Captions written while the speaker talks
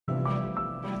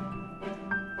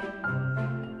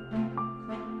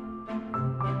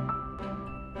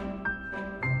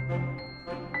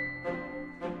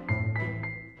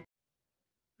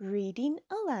reading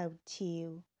aloud to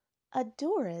you a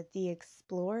Dora the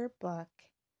Explorer book,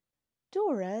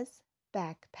 Dora's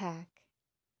Backpack,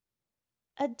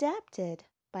 adapted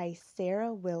by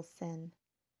Sarah Willson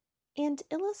and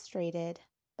illustrated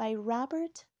by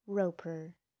Robert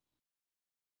Roper.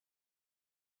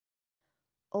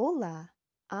 Hola,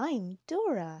 I'm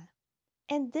Dora,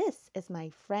 and this is my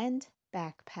friend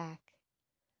Backpack.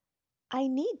 I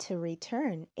need to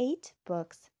return 8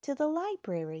 books to the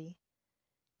library,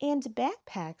 and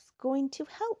Backpack's going to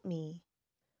help me.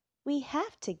 We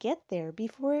have to get there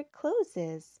before it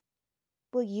closes.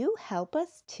 Will you help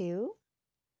us too?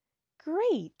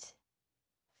 Great!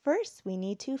 First we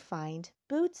need to find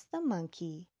Boots the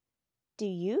monkey. Do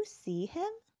you see him?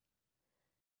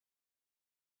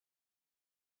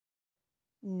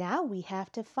 Now we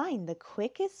have to find the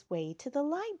quickest way to the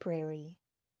library.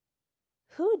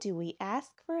 Who do we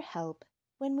ask for help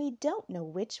when we don't know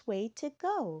which way to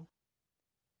go?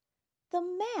 The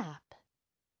map.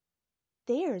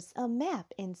 There's a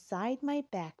map inside my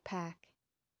backpack.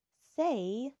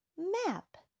 Say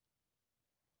map.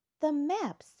 The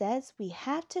map says we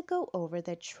have to go over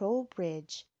the Troll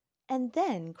Bridge and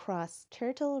then cross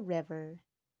Turtle River.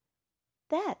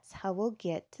 That's how we'll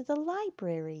get to the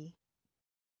library.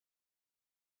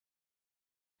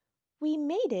 We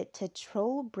made it to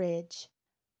Troll Bridge,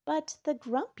 but the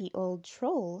grumpy old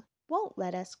troll won't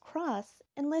let us cross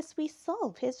unless we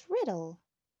solve his riddle.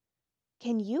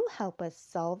 Can you help us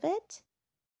solve it?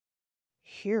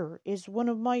 Here is one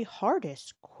of my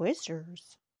hardest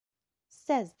quizzers,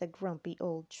 says the grumpy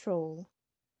old troll.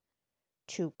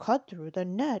 To cut through the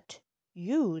net,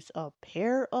 use a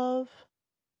pair of...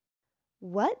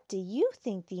 What do you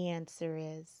think the answer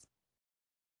is?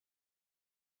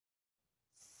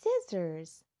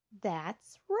 Scissors.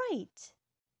 That's right.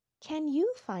 Can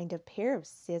you find a pair of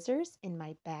scissors in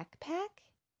my backpack?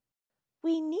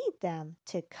 We need them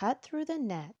to cut through the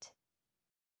net.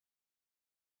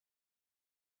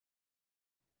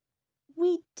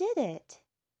 We did it!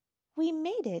 We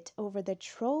made it over the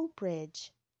Troll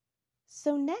Bridge.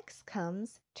 So next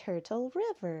comes Turtle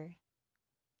River.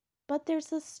 But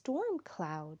there's a storm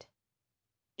cloud.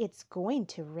 It's going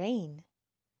to rain.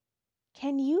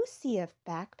 Can you see if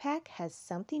Backpack has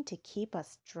something to keep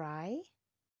us dry?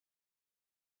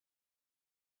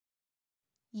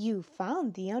 You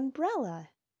found the umbrella.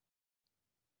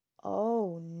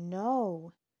 Oh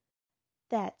no!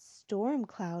 That storm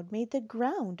cloud made the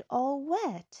ground all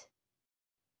wet.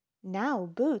 Now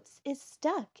Boots is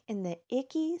stuck in the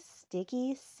icky,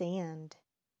 sticky sand.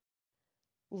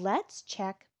 Let's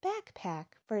check Backpack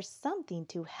for something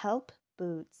to help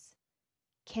Boots.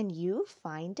 Can you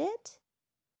find it?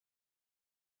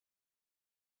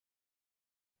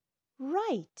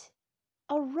 Right,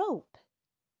 a rope.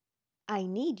 I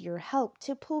need your help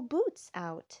to pull Boots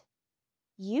out.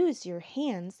 Use your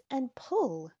hands and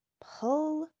pull,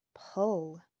 pull,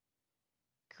 pull.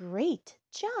 Great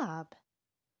job!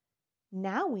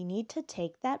 Now we need to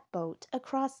take that boat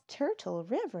across Turtle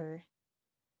River.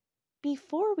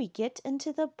 Before we get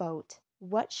into the boat,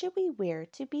 what should we wear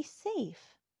to be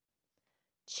safe?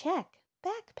 Check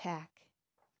Backpack.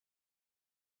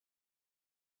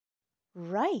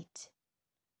 Right,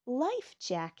 life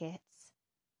jackets.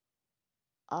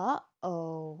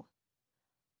 Uh-oh.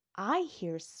 I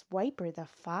hear Swiper the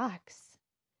fox.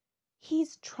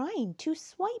 He's trying to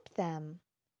swipe them.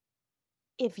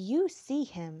 If you see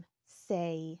him,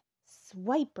 say,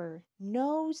 Swiper,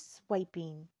 no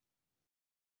swiping.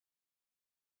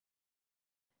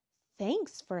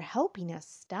 Thanks for helping us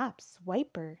stop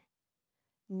Swiper.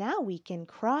 Now we can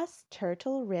cross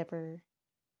Turtle River.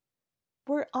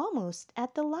 We're almost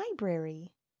at the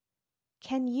library.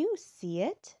 Can you see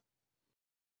it?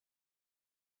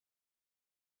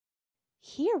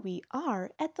 Here we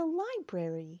are at the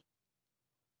library.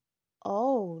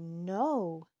 Oh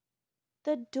no,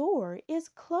 the door is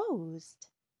closed.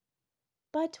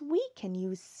 But we can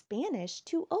use Spanish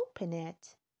to open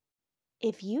it.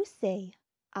 If you say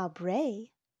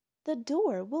abre, the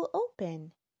door will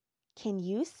open. Can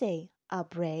you say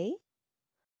abre?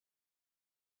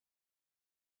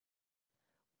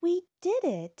 We did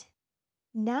it!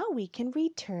 Now we can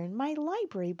return my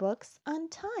library books on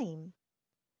time.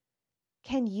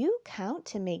 Can you count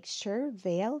to make sure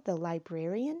Vale the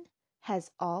librarian has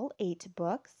all 8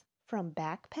 books from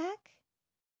Backpack?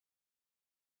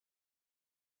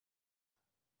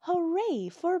 Hooray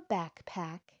for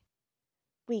Backpack!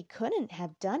 We couldn't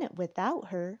have done it without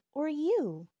her or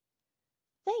you.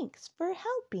 Thanks for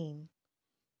helping.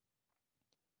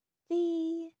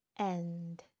 The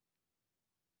end.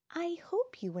 I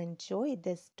hope you enjoyed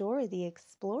this Dora the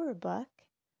Explorer book.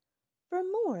 For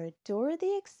more Dora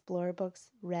the Explorer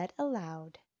books read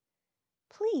aloud,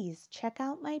 please check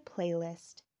out my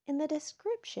playlist in the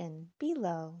description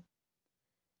below.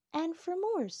 And for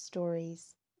more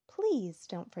stories, please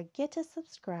don't forget to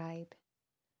subscribe.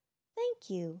 Thank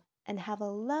you and have a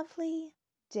lovely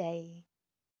day.